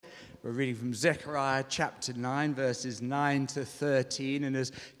We're reading from Zechariah chapter 9, verses 9 to 13. And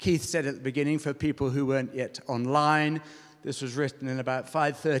as Keith said at the beginning, for people who weren't yet online, this was written in about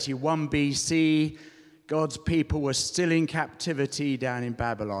 531 BC. God's people were still in captivity down in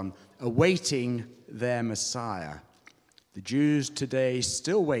Babylon, awaiting their Messiah. The Jews today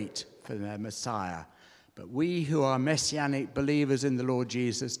still wait for their Messiah. But we who are messianic believers in the Lord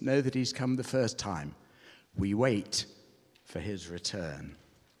Jesus know that he's come the first time. We wait for his return.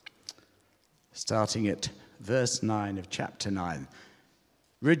 Starting at verse 9 of chapter 9.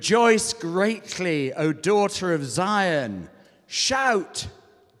 Rejoice greatly, O daughter of Zion. Shout,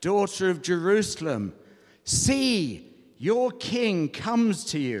 daughter of Jerusalem. See, your king comes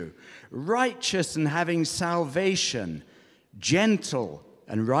to you, righteous and having salvation, gentle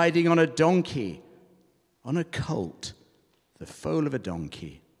and riding on a donkey, on a colt, the foal of a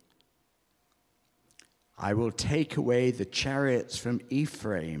donkey. I will take away the chariots from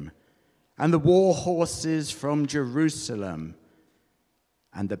Ephraim and the war horses from Jerusalem,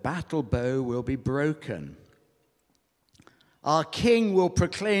 and the battle bow will be broken. Our king will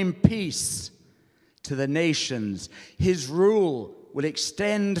proclaim peace to the nations. His rule will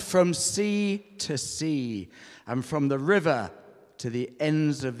extend from sea to sea and from the river to the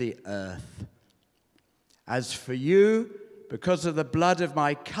ends of the earth. As for you, because of the blood of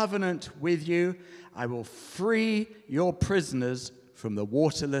my covenant with you, I will free your prisoners from the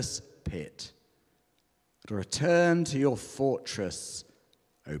waterless pit. Return to your fortress,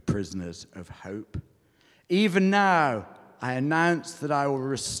 O prisoners of hope. Even now, I announce that I will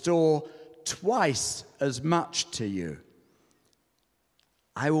restore twice as much to you.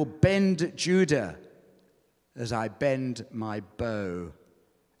 I will bend Judah as I bend my bow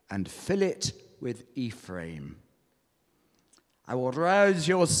and fill it with Ephraim. I will rouse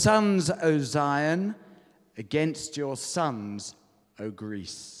your sons, O Zion, against your sons, O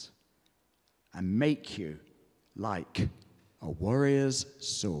Greece, and make you like a warrior's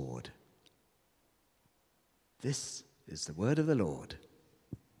sword. This is the word of the Lord.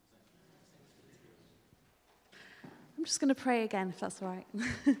 I'm just going to pray again, if that's all right.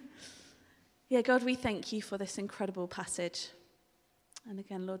 Yeah, God, we thank you for this incredible passage. And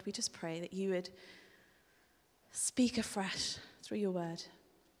again, Lord, we just pray that you would speak afresh through your word.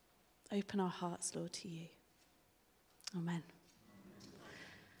 Open our hearts, Lord, to you. Amen.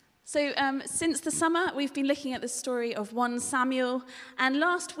 So since the summer, we've been looking at the story of 1 Samuel, and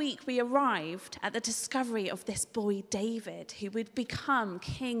last week we arrived at the discovery of this boy David, who would become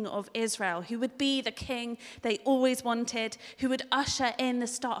king of Israel, who would be the king they always wanted, who would usher in the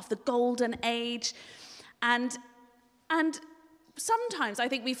start of the golden age. And sometimes I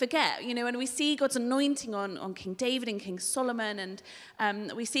think we forget, when we see God's anointing on King David and King Solomon,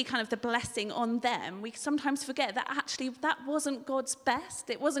 and we see kind of the blessing on them, we sometimes forget that actually that wasn't God's best.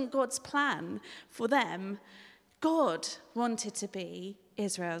 It wasn't God's plan for them. God wanted to be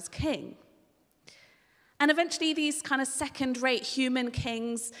Israel's king. And eventually these kind of second-rate human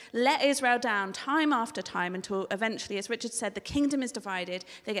kings let Israel down time after time until eventually, as Richard said, the kingdom is divided.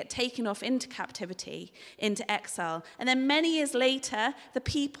 They get taken off into captivity, into exile. And then many years later, the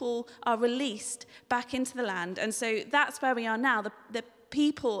people are released back into the land. And so that's where we are now. The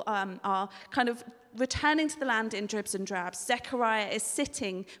people are kind of returning to the land in dribs and drabs. Zechariah is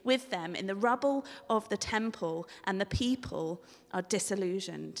sitting with them in the rubble of the temple, and the people are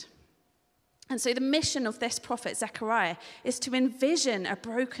disillusioned. And so the mission of this prophet Zechariah is to envision a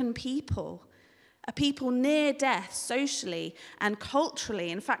broken people, a people near death socially and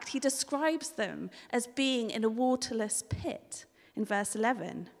culturally. In fact, he describes them as being in a waterless pit in verse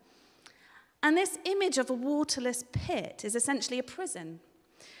 11. And this image of a waterless pit is essentially a prison.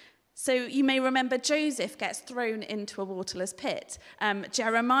 So you may remember Joseph gets thrown into a waterless pit.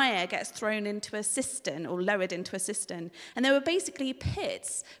 Jeremiah gets thrown into a cistern or lowered into a cistern. And there were basically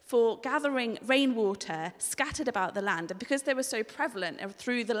pits for gathering rainwater scattered about the land. And because they were so prevalent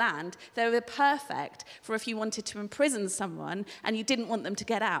through the land, they were perfect for if you wanted to imprison someone and you didn't want them to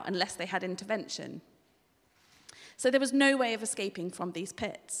get out unless they had intervention. So there was no way of escaping from these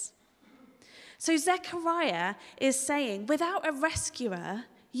pits. So Zechariah is saying, without a rescuer,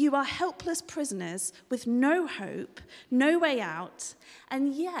 you are helpless prisoners with no hope, no way out,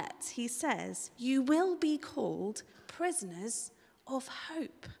 and yet, he says, you will be called prisoners of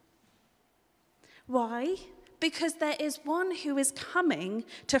hope. Why? Because there is one who is coming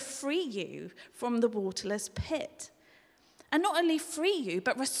to free you from the waterless pit. And not only free you,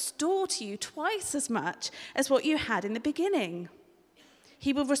 but restore to you twice as much as what you had in the beginning.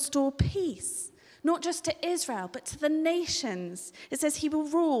 He will restore peace, not just to Israel, but to the nations. It says he will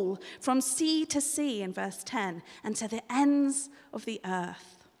rule from sea to sea in verse 10 and to the ends of the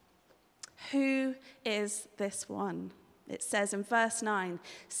earth. Who is this one? It says in verse 9,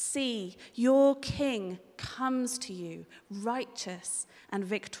 "See, your king comes to you, righteous and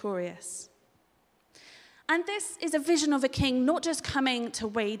victorious." And this is a vision of a king not just coming to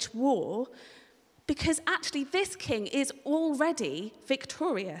wage war, because actually this king is already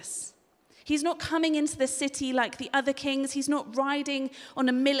victorious. He's not coming into the city like the other kings. He's not riding on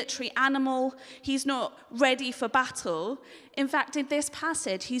a military animal. He's not ready for battle. In fact, in this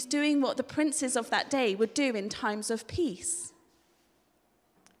passage, he's doing what the princes of that day would do in times of peace.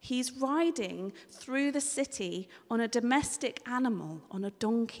 He's riding through the city on a domestic animal, on a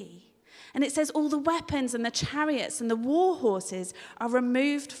donkey. And it says all the weapons and the chariots and the war horses are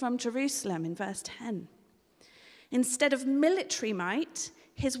removed from Jerusalem in verse 10. Instead of military might,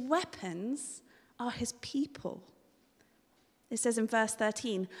 his weapons are his people. It says in verse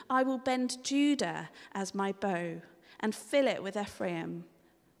 13, "I will bend Judah as my bow and fill it with Ephraim."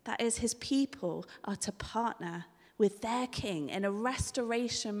 That is, his people are to partner with their king in a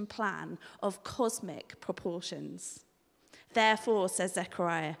restoration plan of cosmic proportions. "Therefore," says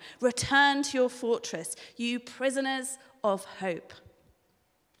Zechariah, "return to your fortress, you prisoners of hope."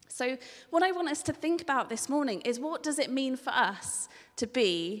 So what I want us to think about this morning is, what does it mean for us to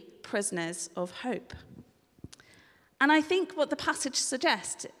be prisoners of hope? And I think what the passage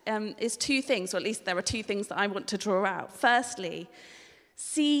suggests is two things, or at least there are two things that I want to draw out. Firstly,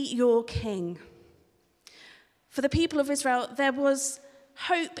 see your king. For the people of Israel, there was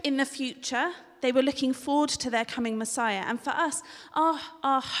hope in the future. They were looking forward to their coming Messiah. And for us,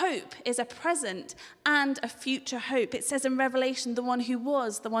 our hope is a present and a future hope. It says in Revelation, the one who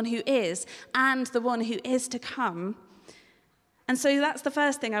was, the one who is, and the one who is to come. And so that's the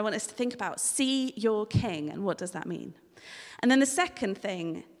first thing I want us to think about. See your king. And what does that mean? And then the second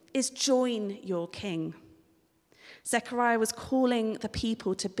thing is join your king. Zechariah was calling the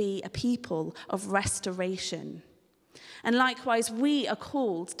people to be a people of restoration. And likewise, we are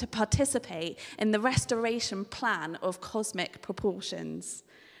called to participate in the restoration plan of cosmic proportions,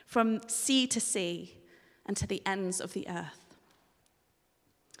 from sea to sea and to the ends of the earth.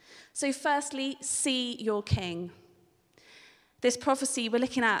 So firstly, see your king. This prophecy we're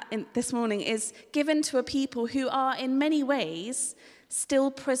looking at this morning is given to a people who are in many ways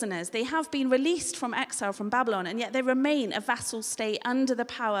still prisoners. They have been released from exile from Babylon, and yet they remain a vassal state under the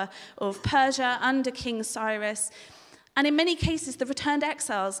power of Persia, under King Cyrus. And in many cases, the returned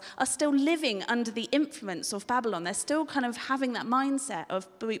exiles are still living under the influence of Babylon. They're still kind of having that mindset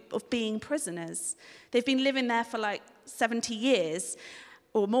of being prisoners. They've been living there for like 70 years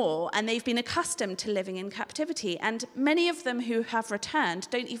or more, and they've been accustomed to living in captivity. And many of them who have returned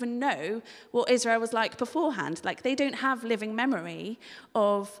don't even know what Israel was like beforehand. Like, they don't have living memory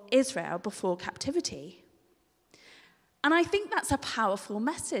of Israel before captivity. And I think that's a powerful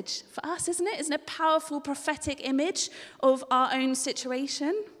message for us, isn't it? Isn't it a powerful prophetic image of our own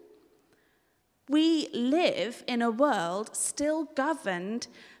situation? We live in a world still governed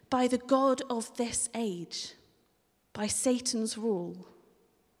by the god of this age, by Satan's rule.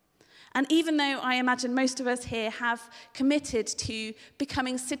 And even though I imagine most of us here have committed to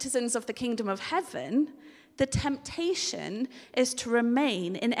becoming citizens of the kingdom of heaven, the temptation is to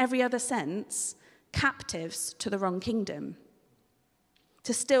remain, in every other sense, captives to the wrong kingdom,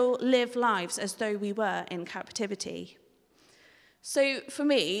 to still live lives as though we were in captivity. So for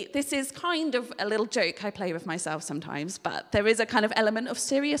me, this is kind of a little joke I play with myself sometimes, but there is a kind of element of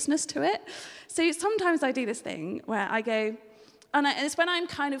seriousness to it. So sometimes I do this thing where I go, and it's when I'm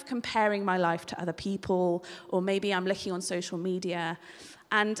kind of comparing my life to other people, or maybe I'm looking on social media,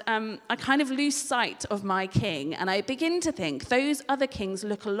 and I kind of lose sight of my king, and I begin to think those other kings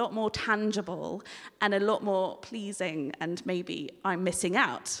look a lot more tangible and a lot more pleasing, and maybe I'm missing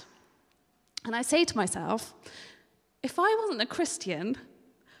out. And I say to myself, if I wasn't a Christian,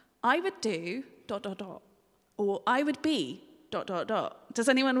 I would do ... or I would be ... Does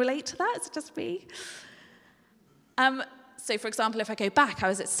anyone relate to that? Is it just me? So, for example, if I go back, I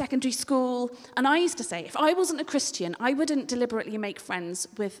was at secondary school, and I used to say, if I wasn't a Christian, I wouldn't deliberately make friends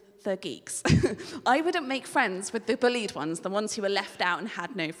with the geeks. I wouldn't make friends with the bullied ones, the ones who were left out and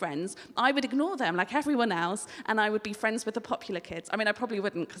had no friends. I would ignore them like everyone else, and I would be friends with the popular kids. I mean, I probably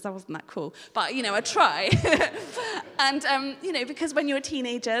wouldn't, because I wasn't that cool, but, I'd try. And, because when you're a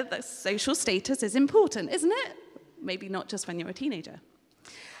teenager, the social status is important, isn't it? Maybe not just when you're a teenager.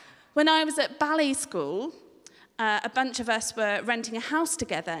 When I was at ballet school, a bunch of us were renting a house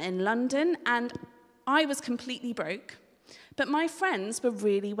together in London, and I was completely broke, But my friends were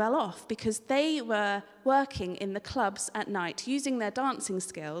really well off because they were working in the clubs at night, using their dancing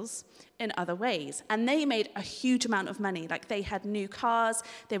skills in other ways. And they made a huge amount of money. Like, they had new cars,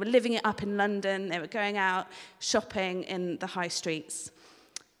 they were living it up in London, they were going out shopping in the high streets.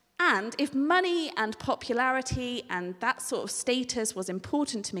 And if money and popularity and that sort of status was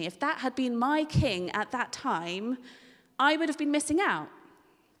important to me, if that had been my king at that time, I would have been missing out.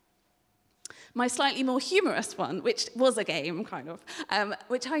 My slightly more humorous one, which was a game, kind of,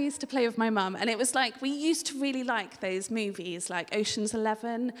 which I used to play with my mum, and it was like, we used to really like those movies, like Ocean's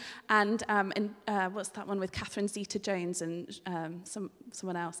 11, and what's that one with Catherine Zeta-Jones and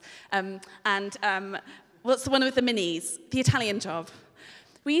someone else? What's the one with the minis? The Italian Job.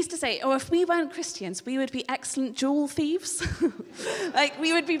 We used to say, if we weren't Christians, we would be excellent jewel thieves. Like,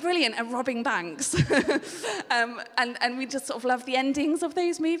 we would be brilliant at robbing banks. And we just sort of love the endings of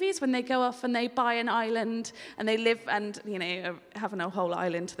those movies when they go off and they buy an island and they live and, having a whole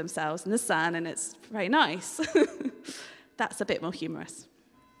island to themselves in the sun, and it's very nice. That's a bit more humorous.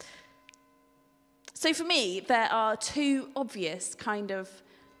 So for me, there are two obvious kind of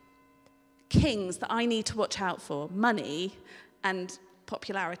kings that I need to watch out for: money and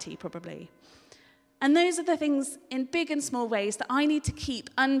popularity, probably. And those are the things in big and small ways that I need to keep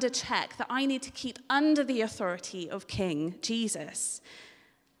under check, that I need to keep under the authority of King Jesus.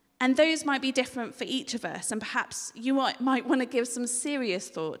 And those might be different for each of us, and perhaps you might want to give some serious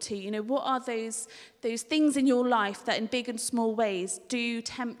thought to, what are those things in your life that in big and small ways do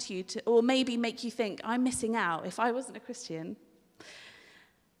tempt you to, or maybe make you think, I'm missing out if I wasn't a Christian.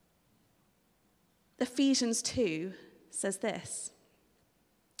 Ephesians 2 says this: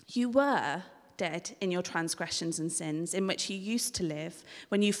 "You were dead in your transgressions and sins, in which you used to live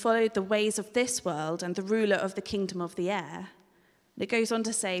when you followed the ways of this world and the ruler of the kingdom of the air." And it goes on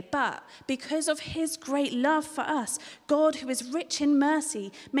to say, "But because of his great love for us, God, who is rich in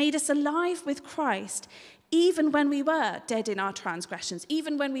mercy, made us alive with Christ, even when we were dead in our transgressions,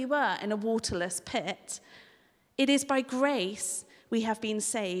 even when we were in a waterless pit. It is by grace we have been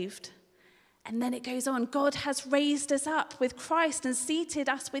saved." And then it goes on, "God has raised us up with Christ and seated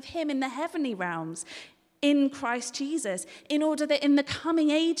us with him in the heavenly realms in Christ Jesus, in order that in the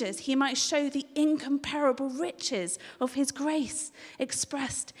coming ages he might show the incomparable riches of his grace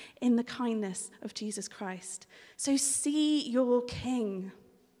expressed in the kindness of Jesus Christ." So see your King.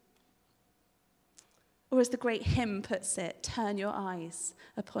 Or as the great hymn puts it, turn your eyes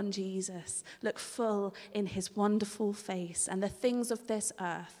upon Jesus. Look full in his wonderful face, and the things of this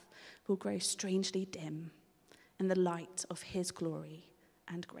earth will grow strangely dim in the light of his glory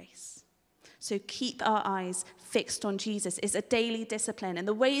and grace. So keep our eyes fixed on Jesus. It's a daily discipline. And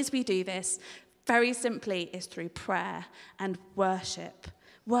the ways we do this, very simply, is through prayer and worship.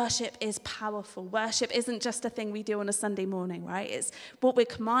 Worship is powerful. Worship isn't just a thing we do on a Sunday morning, right? It's what we're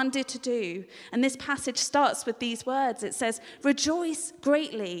commanded to do. And this passage starts with these words. It says, "Rejoice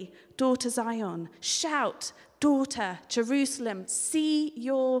greatly, daughter Zion. Shout, daughter Jerusalem. See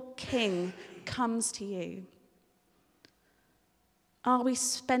your King comes to you." Are we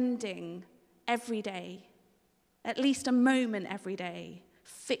spending every day, at least a moment every day,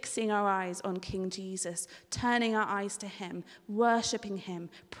 fixing our eyes on King Jesus, turning our eyes to him, worshipping him,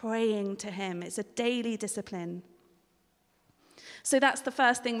 praying to him? It's a daily discipline. So that's the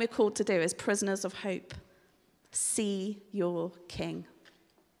first thing we're called to do as prisoners of hope. See your King.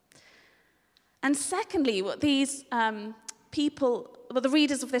 And secondly, what these the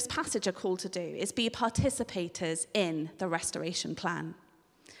readers of this passage are called to do is be participators in the restoration plan.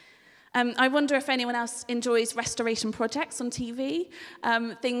 I wonder if anyone else enjoys restoration projects on TV.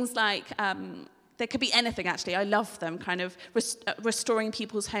 Things like, there could be anything actually, I love them, kind of restoring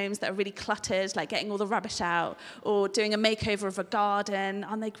people's homes that are really cluttered, like getting all the rubbish out, or doing a makeover of a garden.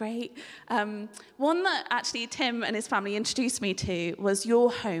 Aren't they great? One that actually Tim and his family introduced me to was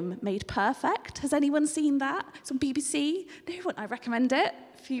Your Home Made Perfect. Has anyone seen that? It's on BBC. No, I recommend it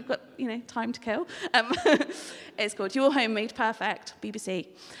if you've got time to kill. It's called Your Home Made Perfect, BBC.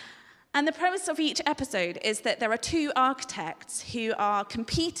 And the premise of each episode is that there are two architects who are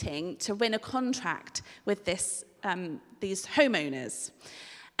competing to win a contract with these homeowners.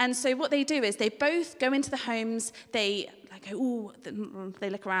 And so what they do is they both go into the homes, they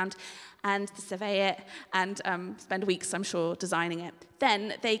look around and they survey it and spend weeks, I'm sure, designing it.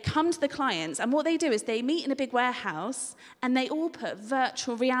 Then they come to the clients, and what they do is they meet in a big warehouse and they all put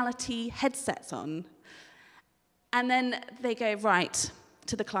virtual reality headsets on. And then they go, right,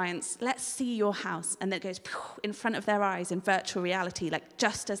 to the clients, let's see your house. And then it goes in front of their eyes in virtual reality, like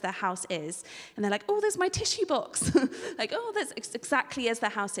just as their house is. And they're like, oh, there's my tissue box. Like, oh, that's exactly as their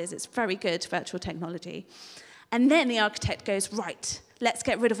house is. It's very good virtual technology. And then the architect goes, right, let's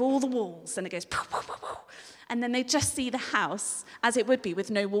get rid of all the walls. And it goes, pow, pow, pow, pow. And then they just see the house as it would be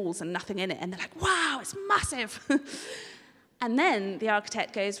with no walls and nothing in it. And they're like, wow, it's massive. And then the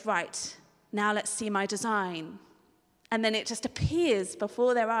architect goes, right, now let's see my design. And then it just appears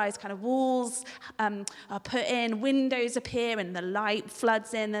before their eyes, kind of walls are put in, windows appear, and the light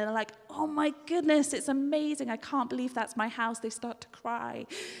floods in. And they're like, oh my goodness, it's amazing. I can't believe that's my house. They start to cry.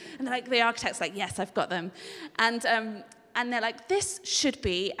 And they're like, the architect's like, yes, I've got them. And they're like, this should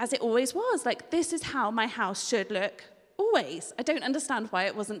be as it always was. Like, this is how my house should look always. I don't understand why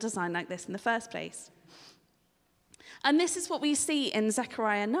it wasn't designed like this in the first place. And this is what we see in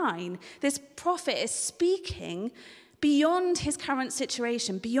Zechariah 9. This prophet is speaking beyond his current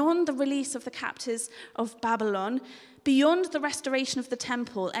situation, beyond the release of the captives of Babylon, beyond the restoration of the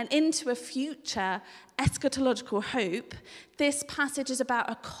temple, and into a future eschatological hope. This passage is about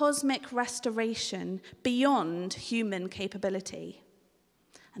a cosmic restoration beyond human capability.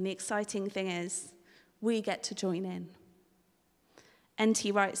 And the exciting thing is, we get to join in.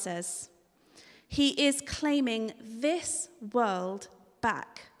 N.T. Wright says, he is claiming this world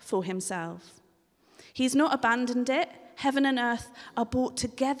back for himself. He's not abandoned it. Heaven and earth are brought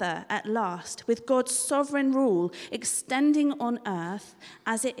together at last, with God's sovereign rule extending on earth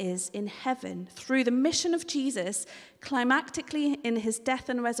as it is in heaven, through the mission of Jesus, climactically in his death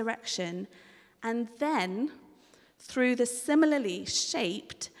and resurrection, and then through the similarly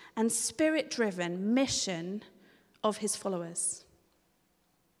shaped and spirit-driven mission of his followers.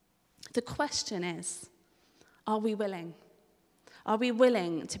 The question is, are we willing? Are we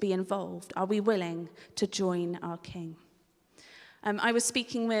willing to be involved? Are we willing to join our King? I was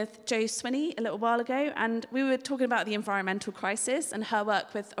speaking with Jo Swinney a little while ago, and we were talking about the environmental crisis and her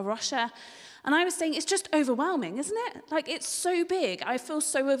work with A Rocha. And I was saying, it's just overwhelming, isn't it? Like, it's so big. I feel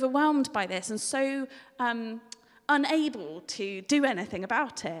so overwhelmed by this and so unable to do anything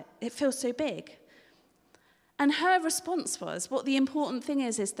about it. It feels so big. And her response was, what the important thing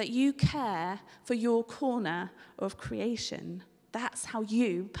is that you care for your corner of creation. That's how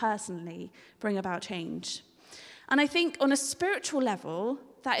you personally bring about change. And I think on a spiritual level,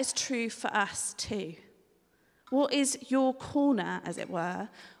 that is true for us too. What is your corner, as it were,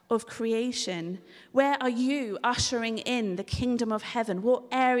 of creation? Where are you ushering in the kingdom of heaven? What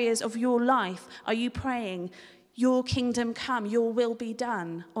areas of your life are you praying, your kingdom come, your will be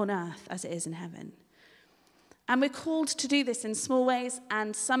done on earth as it is in heaven? And we're called to do this in small ways,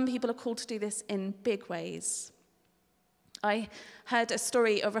 and some people are called to do this in big ways. I heard a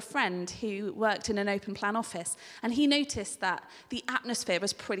story of a friend who worked in an open plan office, and he noticed that the atmosphere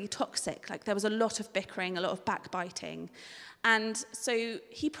was pretty toxic. Like, there was a lot of bickering, a lot of backbiting. And so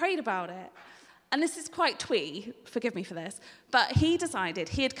he prayed about it. And this is quite twee, forgive me for this, but he decided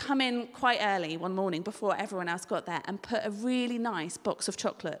he had come in quite early one morning before everyone else got there and put a really nice box of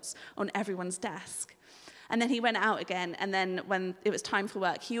chocolates on everyone's desk. And then he went out again, and then when it was time for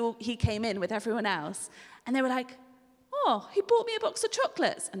work, he came in with everyone else, and they were like, oh, he bought me a box of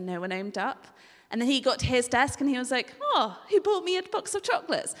chocolates, and no one owned up. And then he got to his desk, and he was like, oh, he bought me a box of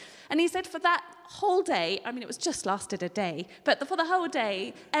chocolates. And he said for that whole day, I mean, it was just lasted a day, but for the whole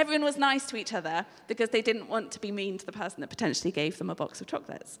day, everyone was nice to each other because they didn't want to be mean to the person that potentially gave them a box of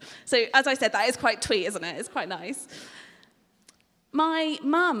chocolates. So as I said, that is quite twee, isn't it? It's quite nice. My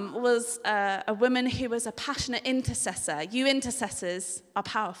mum was a woman who was a passionate intercessor. You intercessors are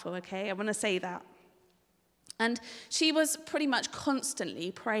powerful, okay? I want to say that. And she was pretty much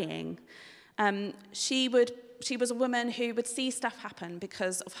constantly praying. She was a woman who would see stuff happen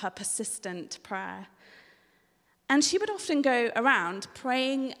because of her persistent prayer. And she would often go around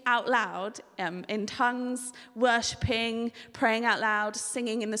praying out loud in tongues, worshipping, praying out loud,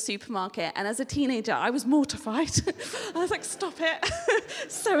 singing in the supermarket. And as a teenager, I was mortified. I was like, stop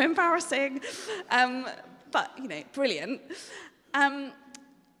it. So embarrassing. But, brilliant. And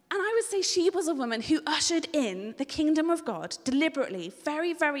I would say she was a woman who ushered in the kingdom of God deliberately,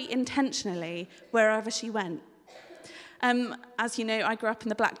 very, very intentionally, wherever she went. As you know, I grew up in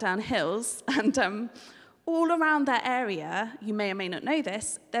the Blackdown Hills, and all around that area, you may or may not know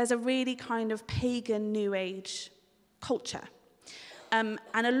this, there's a really kind of pagan New Age culture. And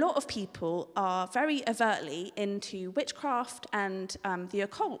a lot of people are very overtly into witchcraft and the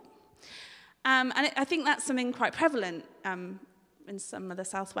occult. And I think that's something quite prevalent in some of the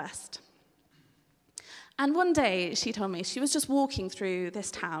Southwest. And one day, she told me, she was just walking through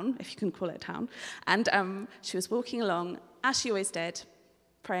this town, if you can call it a town, and she was walking along, as she always did,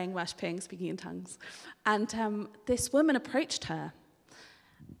 praying, worshipping, speaking in tongues. And this woman approached her,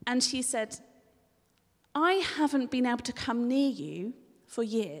 and she said, I haven't been able to come near you for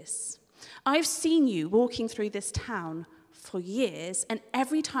years. I've seen you walking through this town for years, and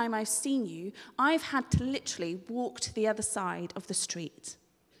every time I've seen you, I've had to literally walk to the other side of the street.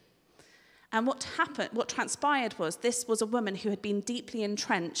 And what transpired was this was a woman who had been deeply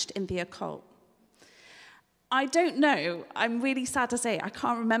entrenched in the occult. I don't know, I'm really sad to say, I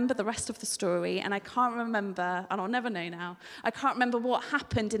can't remember the rest of the story, and I can't remember, and I'll never know now, I can't remember what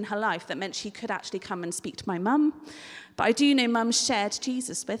happened in her life that meant she could actually come and speak to my mum, but I do know mum shared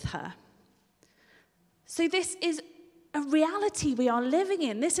Jesus with her. So this is a reality we are living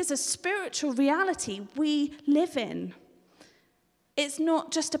in. This is a spiritual reality we live in. It's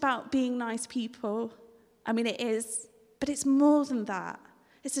not just about being nice people. I mean, it is, but it's more than that.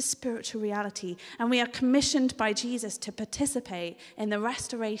 It's a spiritual reality, and we are commissioned by Jesus to participate in the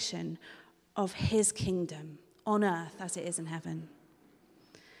restoration of his kingdom on earth as it is in heaven.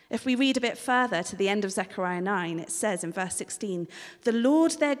 If we read a bit further to the end of Zechariah 9, it says in verse 16, "The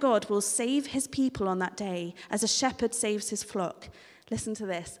Lord their God will save his people on that day as a shepherd saves his flock." Listen to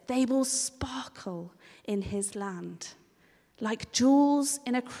this. "They will sparkle in his land like jewels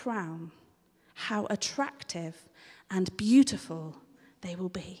in a crown. How attractive and beautiful they will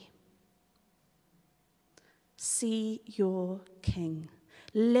be." See your king.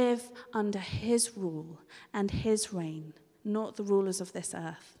 Live under his rule and his reign, not the rulers of this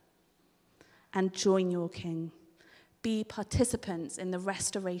earth. And join your king. Be participants in the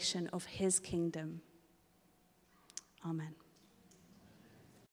restoration of his kingdom. Amen.